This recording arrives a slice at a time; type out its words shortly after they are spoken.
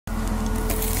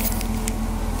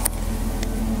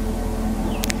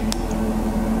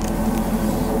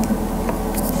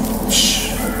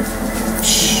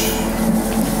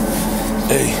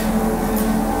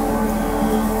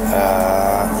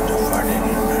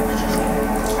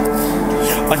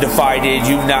Undivided,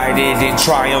 united in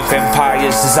triumph,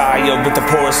 empires desire with the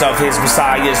poorest of his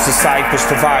messiah's disciples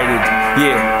provided.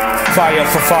 Yeah, fire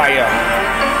for fire,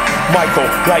 Michael,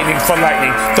 lightning for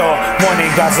lightning, the one in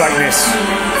God's likeness.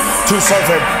 To serve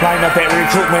him, line up at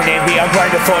recruitment and be a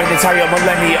grinder for an entire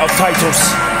millennia of titles.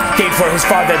 Gave for his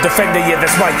father, defender, yeah,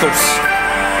 that's Michael's.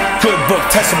 Good book,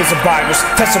 testaments and Bibles,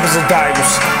 testaments and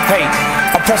Bibles. Hey,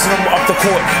 I'm pressing him up the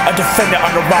court, a defender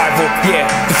on arrival. Yeah,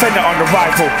 defender on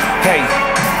arrival. Hey,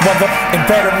 mother,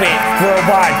 embetterment,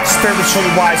 worldwide,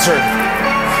 spiritually wiser.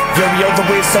 Yo, the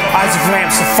wisdom, eyes of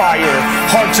lamps of fire,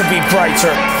 hard to be brighter.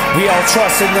 We all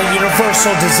trust in the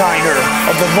universal designer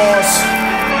of the laws,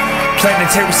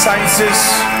 planetary sciences.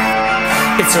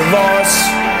 It's their laws,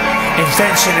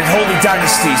 invention and holy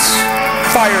dynasties.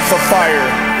 Fire for fire,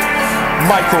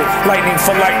 Michael, lightning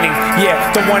for lightning, yeah,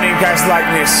 the one in God's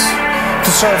likeness. To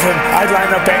serve him, I'd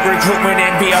line up at recruitment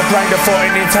and be a grinder for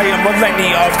an entire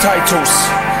millennia of titles.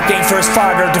 Gain for his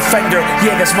father, defender,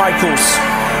 yeah, that's Michael's.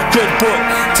 Good book,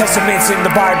 testaments in the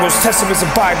Bibles, testaments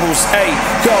and Bibles, hey,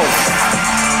 go.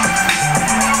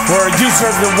 We're a user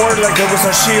of the word like it was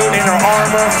our shield and our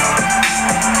armor.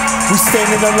 We stand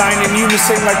in the line in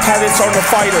unison like pilots on the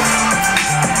fighter.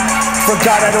 For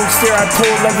God I don't steer, I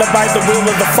pull, led by the wheel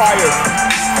of the fire.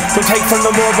 Don't take from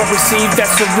the Lord but receive,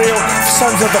 that's the real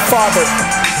sons of the Father.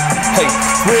 Hey,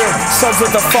 real sons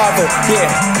of the Father, yeah.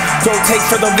 Don't take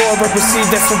from the Lord but receive,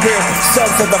 that's the real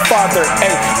sons of the Father.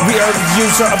 Hey, we are the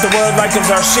user of the word like it's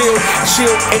our shield,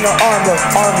 shield in our armor,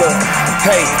 armor.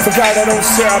 Hey, for God I don't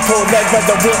steer, I pull, led by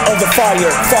the wheel of the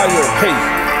fire, fire. Hey,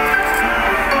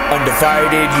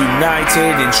 undivided,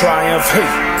 united in triumph, hey.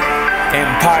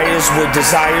 Empires would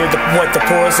desire what the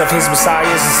poorest of his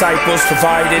messiah's disciples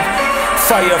provided.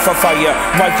 Fire for fire,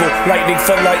 Michael, lightning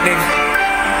for lightning.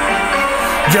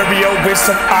 Uriel with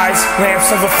some eyes,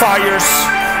 lamps of the fires,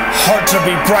 hard to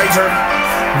be brighter.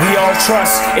 We all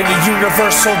trust in the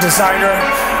universal designer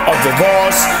of the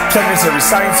laws, planetary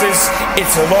sciences.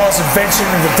 It's the laws, invention,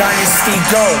 and the dynasty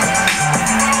go.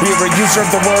 We are a user of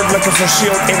the word like it's a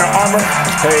shield in our armor.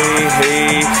 Hey,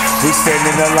 hey, we stand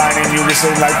in the line in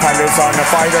unison like pilots on a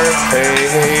fighter. Hey,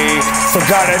 hey, for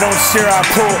God I don't steer, I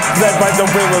pull, led by the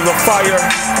will of the fire.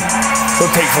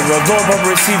 Don't take from the Lord but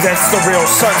receive, that's the real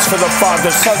sons for the Father,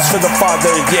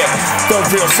 yeah, the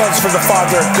real sons for the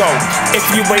Father, go. If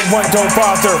you ain't one, don't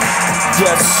bother,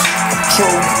 yes,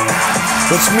 true,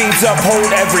 which means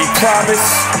uphold every promise,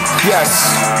 yes.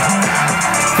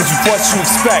 Cause what you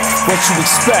expect,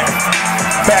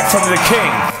 back from the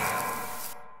King.